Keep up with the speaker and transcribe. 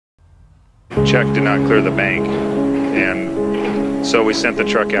check did not clear the bank, and so we sent the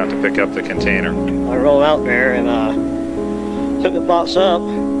truck out to pick up the container. I rolled out there and took the box up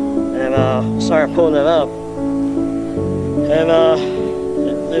and started pulling it up. And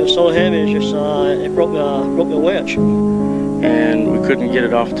it was so heavy, it broke the winch. And we couldn't get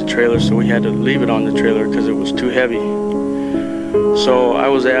it off the trailer, so we had to leave it on the trailer because it was too heavy. So I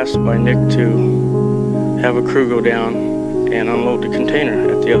was asked by Nick to have a crew go down and unload the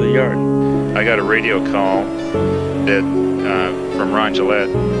container at the other yard. I got a radio call from Ron Gillette,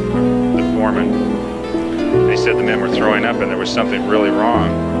 the foreman. They said the men were throwing up and there was something really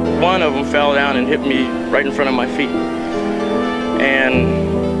wrong. One of them fell down and hit me right in front of my feet. And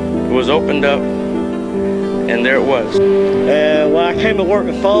it was opened up, and there it was. And when I came to work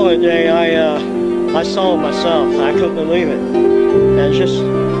the following day, I saw it myself. I couldn't believe it. And just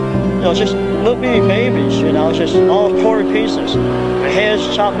little bitty babies, just all torn to pieces. Their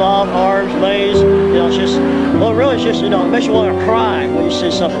heads chopped off, arms, legs, really it makes you want to cry when you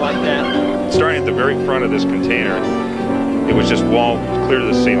see something like that. Starting at the very front of this container, it was just wall clear to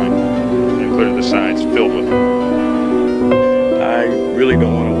the ceiling and clear to the sides, filled with them. I really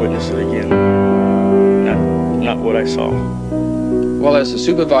don't want to witness it again. Not what I saw. Well, as the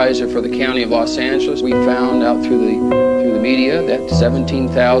supervisor for the County of Los Angeles, we found out through the media that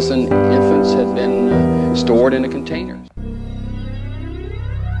 17,000 infants had been stored in a container.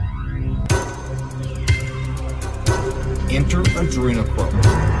 Enter adrenochrome,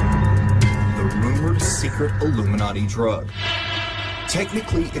 the rumored secret Illuminati drug.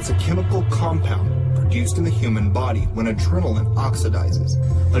 Technically, it's a chemical compound produced in the human body when adrenaline oxidizes.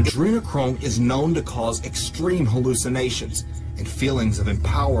 Adrenochrome is known to cause extreme hallucinations and feelings of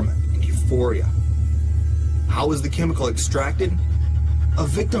empowerment and euphoria. How is the chemical extracted? A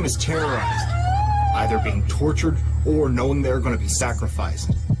victim is terrorized, either being tortured or knowing they're going to be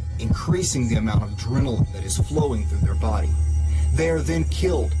sacrificed, increasing the amount of adrenaline that is flowing through their body. They are then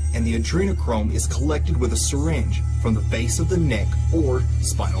killed, and the adrenochrome is collected with a syringe from the base of the neck or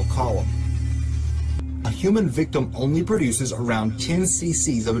spinal column. A human victim only produces around 10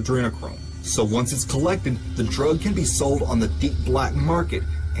 cc's of adrenochrome, so once it's collected, the drug can be sold on the deep black market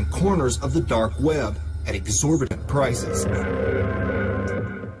and corners of the dark web at exorbitant prices.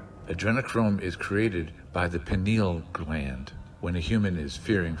 Adrenochrome is created by the pineal gland when a human is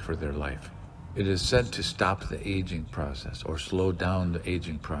fearing for their life. It is said to stop the aging process or slow down the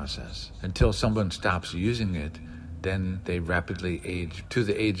aging process. Until someone stops using it, then they rapidly age to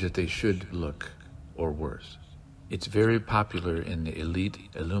the age that they should look, or worse. It's very popular in the elite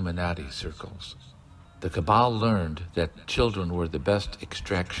Illuminati circles. The Cabal learned that children were the best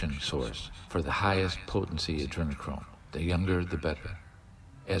extraction source for the highest potency adrenochrome. The younger, the better.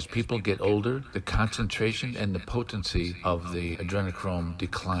 As people get older, the concentration and the potency of the adrenochrome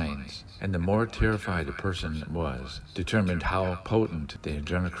declines, and the more terrified a person was determined how potent the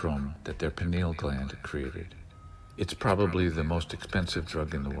adrenochrome that their pineal gland created. It's probably the most expensive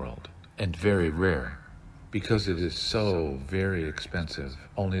drug in the world, and very rare. Because it is so very expensive,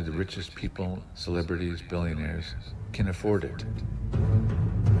 only the richest people, celebrities, billionaires, can afford it.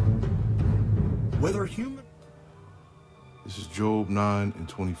 Whether human... This is Job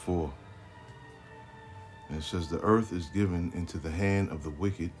 9:24. And it says, the earth is given into the hand of the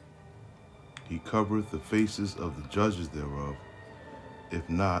wicked. He covereth the faces of the judges thereof. If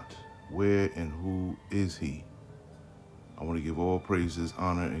not, where and who is he? I want to give all praises,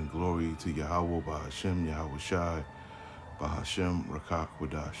 honor, and glory to Yahweh, Bahashem, Yahweh Shai, Bahashem, Rakak,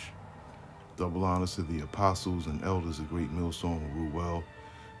 Wadash. Double honors to the apostles and elders of Great Millstone who rule well.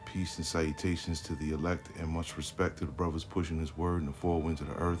 Peace and salutations to the elect, and much respect to the brothers pushing his word in the four winds of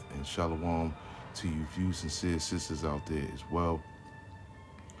the earth, and shalom to you few sincere sisters out there as well.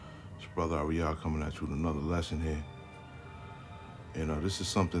 It's Brother Ariel coming at you with another lesson here. And this is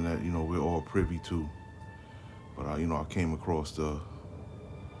something that, we're all privy to. But, I came across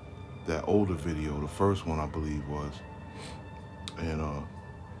that older video, the first one I believe was. And,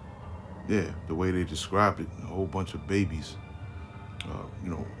 yeah, the way they described it, a whole bunch of babies,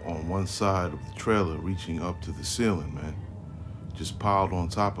 on one side of the trailer reaching up to the ceiling, man, just piled on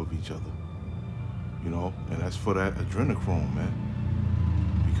top of each other, and that's for that adrenochrome, man,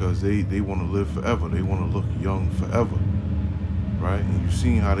 because they want to live forever. They want to look young forever, right? And you've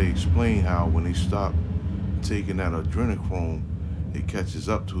seen how they explain how when they stop taking that adrenochrome, it catches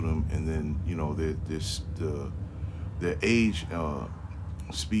up to them, and then, their age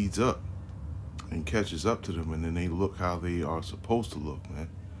speeds up and catches up to them, and then they look how they are supposed to look, man.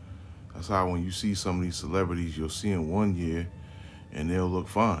 That's how when you see some of these celebrities, you'll see them 1 year and they'll look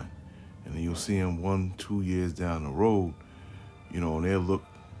fine. And then you'll see them 1-2 years down the road, and they'll look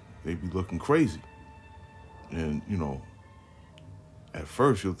they be looking crazy. And, you know, at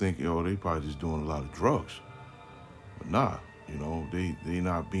first you'll think, yo, they probably just doing a lot of drugs. But nah, you know, they're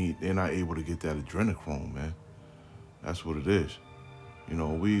not able to get that adrenochrome, man. That's what it is. You know,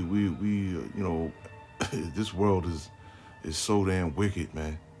 we you know, this world is so damn wicked,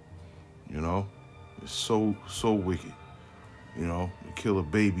 man. You know, it's so wicked. You know, to kill a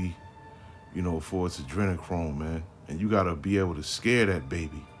baby, you know, for its adrenochrome, man. And you gotta be able to scare that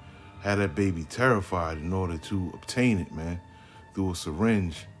baby, have that baby terrified in order to obtain it, man, through a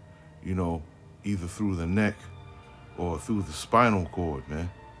syringe, you know, either through the neck or through the spinal cord, man.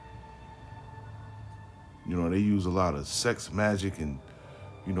 You know, they use a lot of sex magic, and,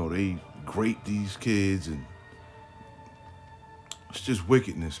 you know, they grape these kids, and it's just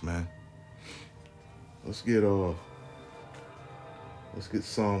wickedness, man. Let's get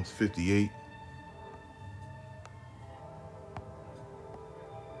Psalms 58.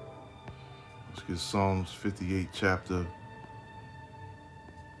 Let's get Psalms 58 chapter.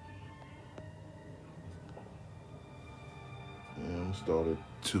 And I'm gonna start at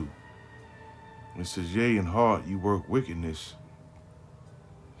 2. It says, yea, in heart you work wickedness.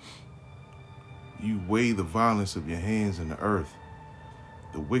 You weigh the violence of your hands in the earth.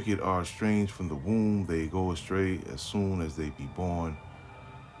 The wicked are estranged from the womb. They go astray as soon as they be born,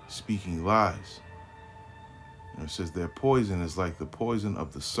 speaking lies. And it says, their poison is like the poison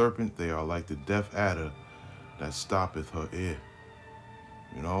of the serpent. They are like the deaf adder that stoppeth her ear.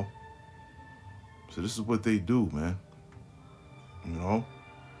 You know? So this is what they do, man. You know?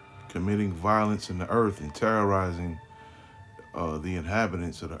 Committing violence in the earth and terrorizing the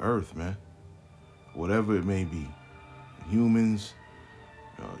inhabitants of the earth, man. Whatever it may be. Humans,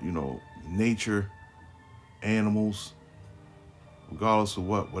 you know, nature, animals, regardless of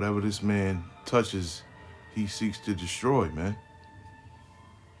whatever this man touches, he seeks to destroy, man.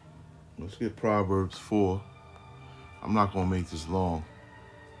 Let's get Proverbs 4. I'm not going to make this long.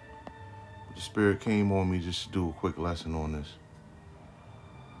 But the Spirit came on me just to do a quick lesson on this.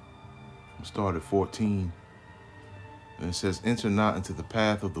 I'll start at 14. And it says, enter not into the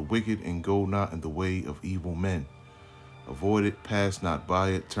path of the wicked, and go not in the way of evil men. Avoid it, pass not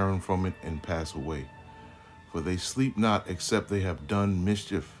by it, turn from it, and pass away. For they sleep not except they have done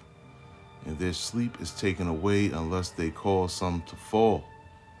mischief, and their sleep is taken away unless they cause some to fall.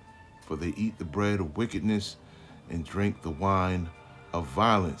 For they eat the bread of wickedness and drink the wine of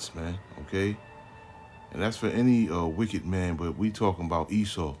violence, man, okay? And that's for any wicked man, but we talking about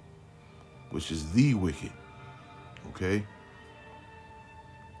Esau, which is the wicked, okay?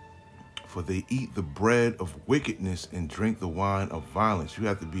 For they eat the bread of wickedness and drink the wine of violence. You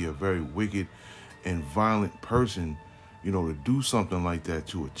have to be a very wicked and violent person, you know, to do something like that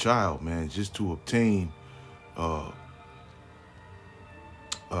to a child, man, just to obtain the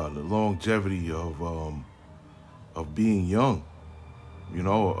longevity of being young, you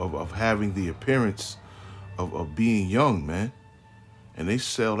know, of having the appearance of being young, man. And they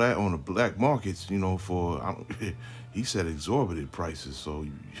sell that on the black markets, you know, for, he said exorbitant prices. So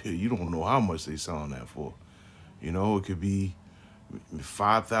you don't know how much they selling that for. You know, it could be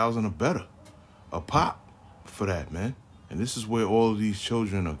 5,000 or better a pop for that, man. And this is where all of these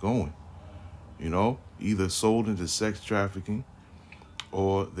children are going, you know, either sold into sex trafficking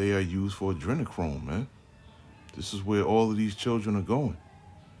or they are used for adrenochrome, man. This is where all of these children are going,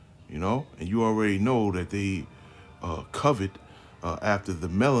 you know, and you already know that they covet after the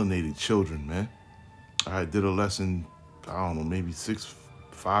melanated children, man. I did a lesson, I don't know, maybe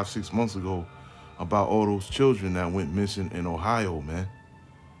 5, 6 months ago about all those children that went missing in Ohio, man.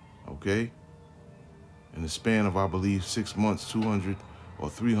 Okay? In the span of, I believe, 6 months, 200 or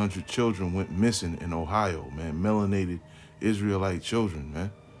 300 children went missing in Ohio, man. Melanated Israelite children,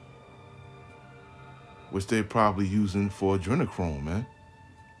 man. Which they're probably using for adrenochrome, man.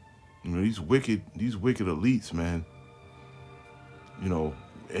 You know, these wicked elites, man. You know,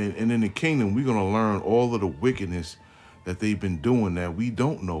 and in the kingdom, we're going to learn all of the wickedness that they've been doing that we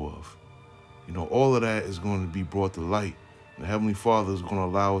don't know of. You know, all of that is going to be brought to light. The Heavenly Father is going to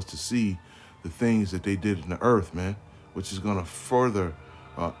allow us to see the things that they did in the earth, man, which is going to further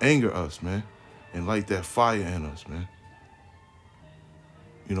anger us, man, and light that fire in us, man.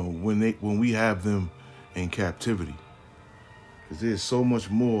 You know, when we have them in captivity. Because there's so much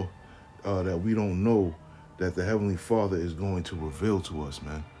more that we don't know that the Heavenly Father is going to reveal to us,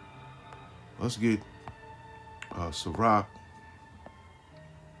 man. Let's get Sirach.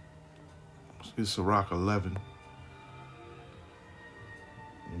 Let's get Sirach 11.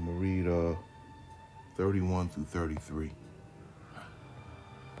 I'm going to read 31 through 33.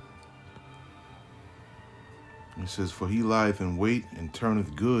 It says, for he lieth in wait and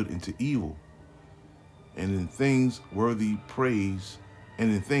turneth good into evil, and in things worthy praise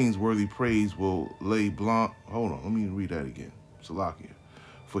will lay blanc. Hold on, let me read that again. Salakia.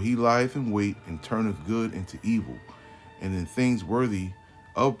 For he lieth in wait and turneth good into evil, and in things worthy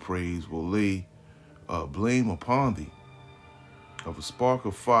of praise will lay blame upon thee. Of a spark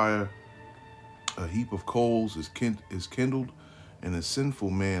of fire, a heap of coals is kindled, and a sinful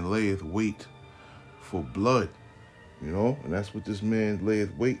man layeth wait for blood. You know, and that's what this man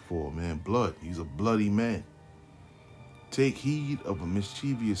layeth wait for, man. Blood. He's a bloody man. Take heed of a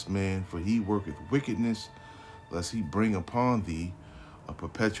mischievous man, for he worketh wickedness, lest he bring upon thee a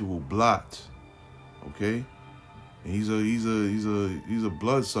perpetual blot. Okay? And he's a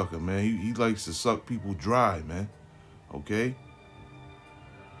bloodsucker, man. He likes to suck people dry, man. Okay?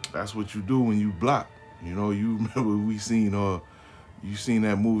 That's what you do when you blot. You know, you remember you seen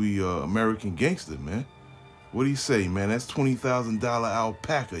that movie American Gangster, man. What do you say, man? That's $20,000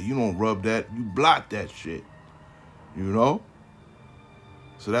 alpaca. You don't rub that. You blot that shit. You know.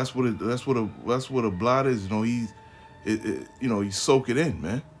 So that's what a blot is. You know, you soak it in,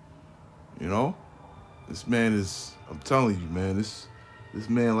 man. You know, this man is. I'm telling you, man. This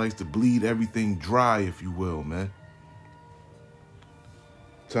man likes to bleed everything dry, if you will, man.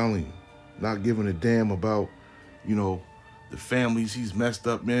 I'm telling you, not giving a damn about, you know, the families he's messed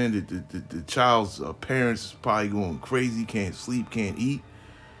up, man. The child's parents is probably going crazy, can't sleep, can't eat.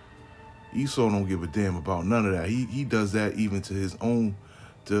 Esau don't give a damn about none of that. He does that even to his own,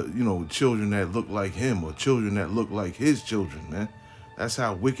 children that look like him or children that look like his children, man. That's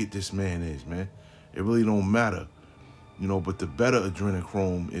how wicked this man is, man. It really don't matter, you know. But the better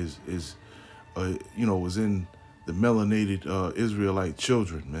adrenochrome is in the melanated Israelite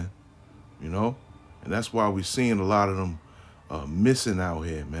children, man. You know, and that's why we're seeing a lot of them missing out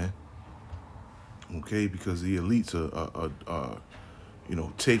here, man. Okay, because the elites are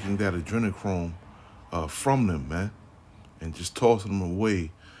taking that adrenochrome from them, man, and just tossing them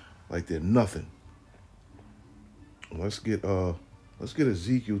away like they're nothing. Let's get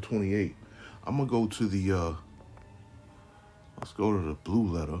Ezekiel 28. I'm gonna go to the let's go to the blue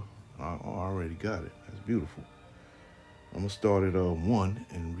letter. I already got it. That's beautiful. I'm gonna start at 1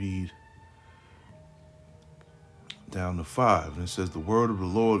 and read down to 5. And it says, the word of the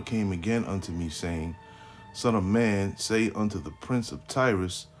Lord came again unto me, saying, Son of man, say unto the prince of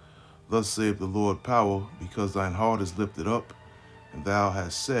Tyrus, thus saith the Lord power, because thine heart is lifted up, and thou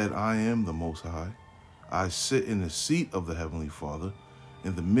hast said, I am the Most High. I sit in the seat of the Heavenly Father,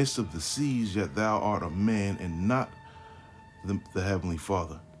 in the midst of the seas, yet thou art a man, and not the Heavenly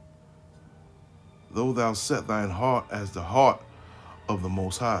Father. Though thou set thine heart as the heart of the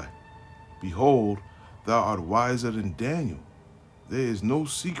Most High, behold, thou art wiser than Daniel. There is no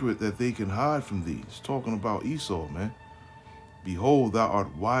secret that they can hide from thee. It's talking about Esau, man. Behold, thou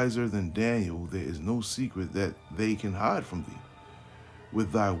art wiser than Daniel. There is no secret that they can hide from thee.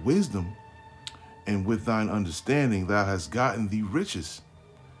 With thy wisdom and with thine understanding thou hast gotten thee riches,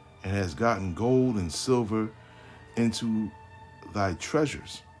 and hast gotten gold and silver into thy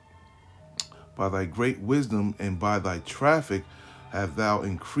treasures. By thy great wisdom and by thy traffic have thou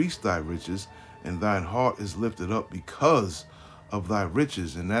increased thy riches, and thine heart is lifted up because of thy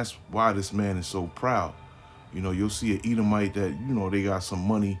riches. And that's why this man is so proud. You know, you'll see an Edomite that, they got some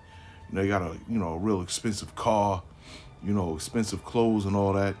money, they got a real expensive car, expensive clothes and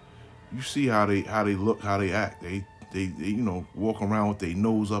all that. You see how they look, how they act. They walk around with their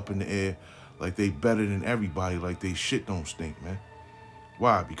nose up in the air like they better than everybody, like they shit don't stink, man.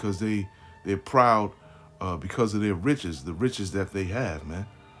 Why? Because they're proud because of their riches, the riches that they have, man.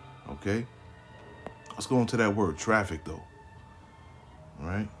 Okay? Let's go into that word, traffic, though. All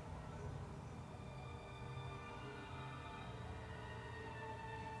right?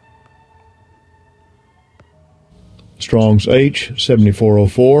 Strong's H,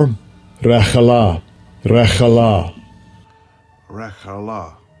 7404. Rechala. Rechala.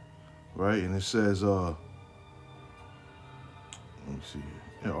 Rechala. Right? And it says, let me see here.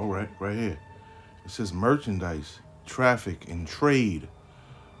 Yeah, all right, right here. It says merchandise, traffic, and trade.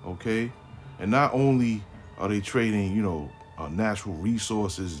 Okay? And not only are they trading, natural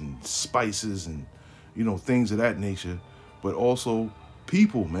resources and spices and, things of that nature, but also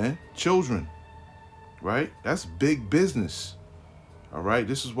people, man, children, right? That's big business, all right?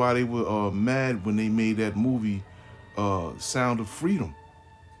 This is why they were mad when they made that movie, Sound of Freedom,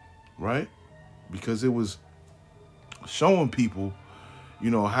 right? Because it was showing people,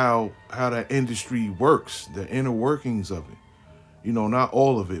 how that industry works, the inner workings of it. Not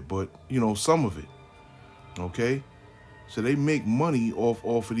all of it, but, some of it. Okay? So they make money off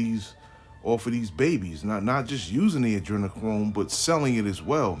of these off of these babies, not just using the adrenochrome, but selling it as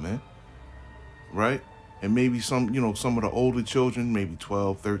well, man. Right? And maybe some of the older children, maybe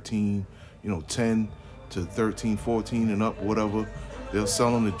 12, 13, 10 to 13, 14 and up, whatever, they're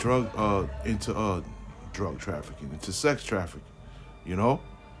selling the drug into drug trafficking, into sex trafficking,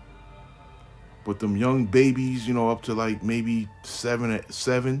 But them young babies, up to like maybe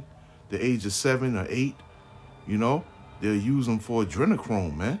 7, the age of 7 or 8, they'll use them for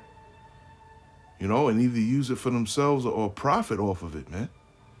adrenochrome, man. And either use it for themselves or profit off of it, man.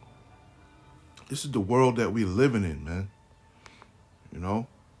 This is the world that we're living in, man.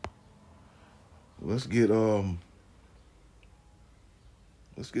 Let's get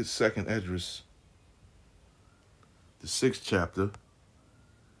 2nd Esdras, the 6th chapter.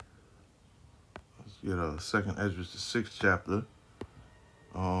 Let's get 2nd Esdras, the 6th chapter.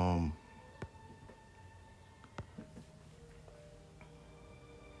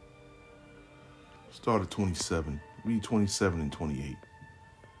 Start at 27. Read 27 and 28.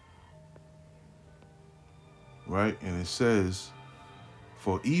 Right? And it says,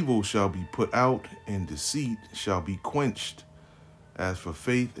 "For evil shall be put out, and deceit shall be quenched. As for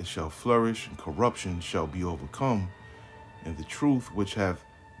faith, it shall flourish, and corruption shall be overcome. And the truth, which hath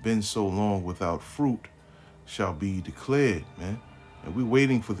been so long without fruit, shall be declared," man. And we're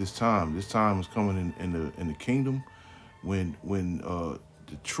waiting for this time. This time is coming in the kingdom when the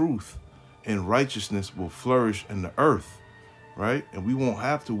truth and righteousness will flourish in the earth, right? And we won't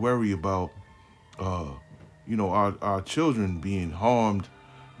have to worry about, our children being harmed,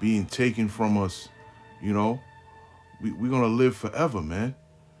 being taken from us. We're going to live forever, man.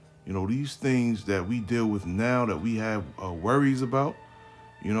 These things that we deal with now that we have worries about,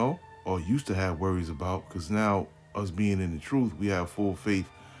 or used to have worries about, because now us being in the truth, we have full faith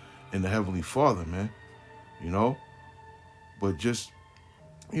in the Heavenly Father, man. But just,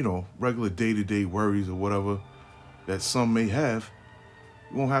 regular day-to-day worries or whatever that some may have,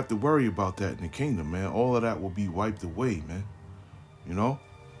 we won't have to worry about that in the kingdom, man. All of that will be wiped away, man.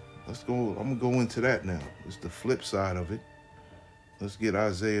 Let's go. I'm going to go into that now. It's the flip side of it. Let's get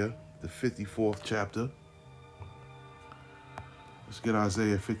Isaiah, the 54th chapter. Let's get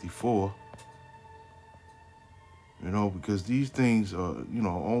Isaiah 54. Because these things are,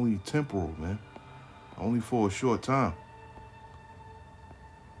 only temporal, man. Only for a short time.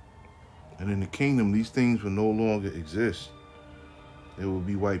 And in the kingdom, these things will no longer exist. They will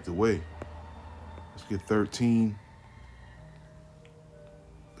be wiped away. Let's get 13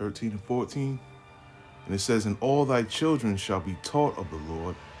 and 14. And it says, "And all thy children shall be taught of the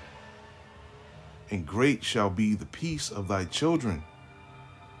Lord, and great shall be the peace of thy children.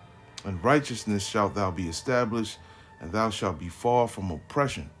 And righteousness shalt thou be established, and thou shalt be far from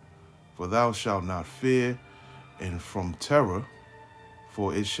oppression. For thou shalt not fear, and from terror,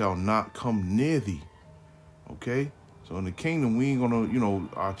 for it shall not come near thee." Okay? So in the kingdom, we ain't gonna,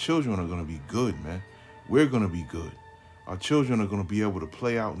 our children are gonna be good, man. We're gonna be good. Our children are gonna be able to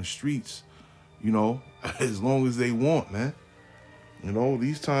play out in the streets, as long as they want, man.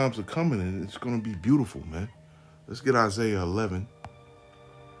 These times are coming, and it's gonna be beautiful, man. Let's get Isaiah 11.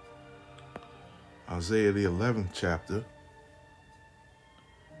 Isaiah, the 11th chapter.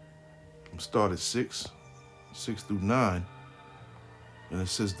 Start at 6 through 9. And it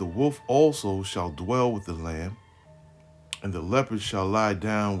says, "The wolf also shall dwell with the lamb, and the leopard shall lie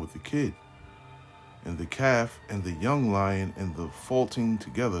down with the kid, and the calf and the young lion and the faulting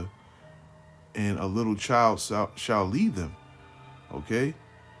together, and a little child shall lead them." Okay?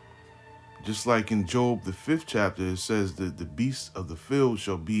 Just like in Job, the 5th chapter, it says that the beasts of the field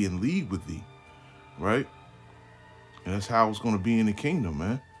shall be in league with thee, right? And that's how it's going to be in the kingdom,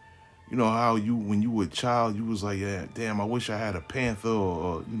 man. How when you were a child, you was like, yeah, damn, I wish I had a panther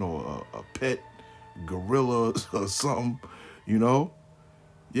or a pet gorilla or something,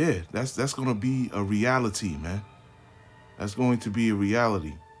 Yeah, that's going to be a reality, man. That's going to be a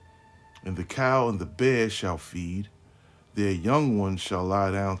reality. "And the cow and the bear shall feed, their young ones shall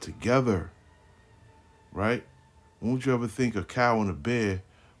lie down together," right? Won't you ever think a cow and a bear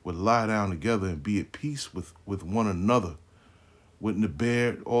would lie down together and be at peace with one another? Wouldn't the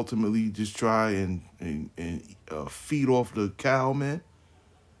bear ultimately just try and feed off the cow, man?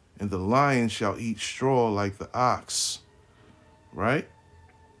 "And the lion shall eat straw like the ox," right?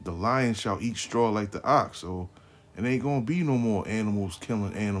 The lion shall eat straw like the ox. So it ain't gonna be no more animals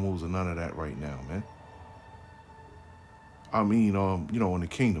killing animals and none of that right now, man. I mean, in the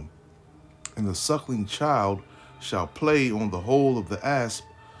kingdom. "And the suckling child shall play on the hole of the asp,"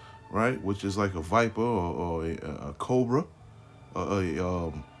 right? Which is like a viper or a cobra,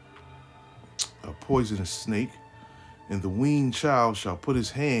 a poisonous snake. "And the weaned child shall put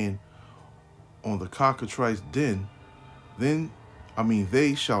his hand on the cockatrice den,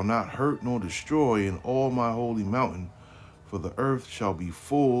 they shall not hurt nor destroy in all my holy mountain, for the earth shall be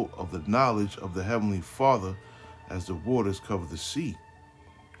full of the knowledge of the heavenly Father as the waters cover the sea,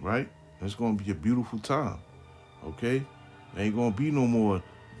 right? It's going to be a beautiful time, okay? There ain't going to be no more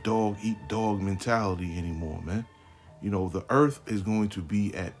dog eat dog mentality anymore, man. You know, the earth is going to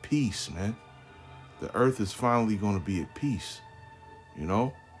be at peace, man. The earth is finally going to be at peace, you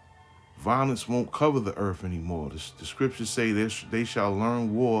know? Violence won't cover the earth anymore. The scriptures say they shall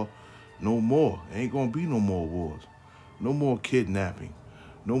learn war no more. There ain't going to be no more wars. No more kidnapping.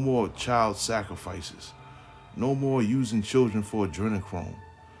 No more child sacrifices. No more using children for adrenochrome.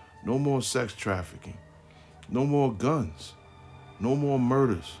 No more sex trafficking. No more guns. No more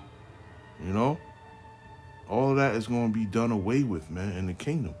murders. You know? All of that is going to be done away with, man, in the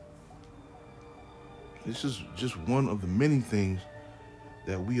kingdom. This is just one of the many things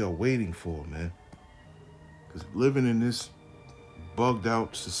that we are waiting for, man. Because living in this bugged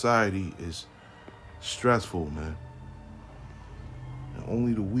out society is stressful, man. And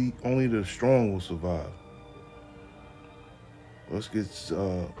only the weak, only the strong will survive. Let's get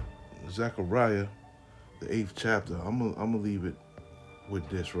Zechariah, the 8th chapter. I'm gonna leave it with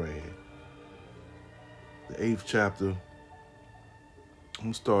this right here. The 8th chapter. I'm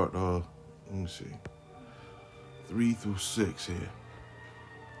gonna start, let me see, 3 through 6 here.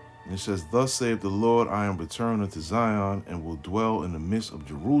 And it says, "Thus saith the Lord, I am returned unto Zion, and will dwell in the midst of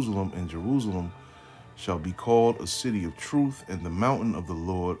Jerusalem, and Jerusalem shall be called a city of truth, and the mountain of the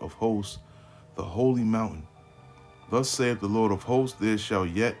Lord of hosts, the holy mountain. Thus saith the Lord of hosts, there shall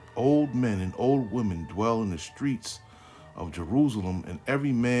yet old men and old women dwell in the streets of Jerusalem, and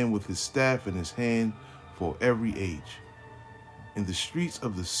every man with his staff in his hand for every age. And the streets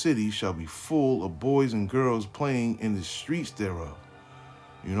of the city shall be full of boys and girls playing in the streets thereof."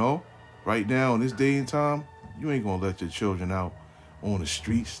 You know, right now in this day and time, you ain't gonna let your children out on the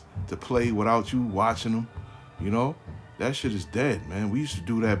streets to play without you watching them. You know, that shit is dead, man. We used to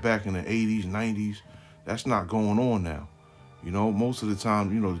do that back in the 80s, 90s. That's not going on now. You know, most of the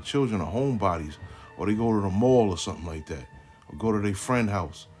time, you know, the children are homebodies, or they go to the mall or something like that, or go to their friend's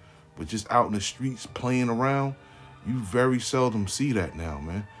house. But just out in the streets playing around, you very seldom see that now,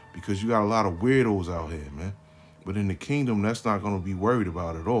 man, because you got a lot of weirdos out here, man. But in the kingdom, that's not going to be worried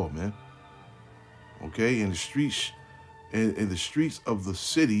about at all, man. Okay, in the streets of the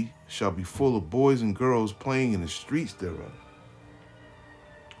city shall be full of boys and girls playing in the streets thereof.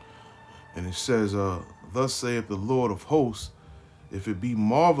 And it says, "Thus saith the Lord of hosts, if it be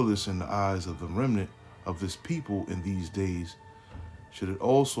marvelous in the eyes of the remnant of this people in these days, should it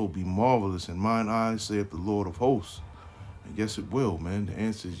also be marvelous in mine eyes, saith the Lord of hosts?" And yes, it will, man. The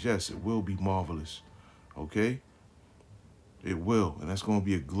answer is yes, it will be marvelous. Okay? It will. And that's going to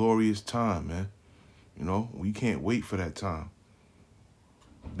be a glorious time, man. You know, we can't wait for that time.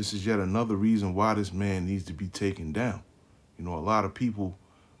 This is yet another reason why this man needs to be taken down. You know, a lot of people,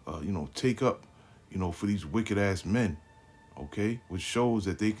 take up, for these wicked ass men, okay? Which shows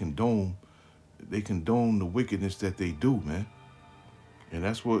that they condone the wickedness that they do, man. And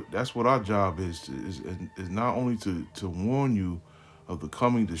that's what our job is not only to warn you of the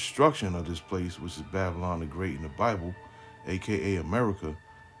coming destruction of this place, which is Babylon the Great in the Bible, aka America,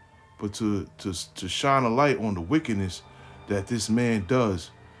 but to shine a light on the wickedness that this man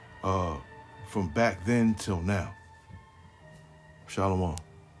does from back then till now. Shalom.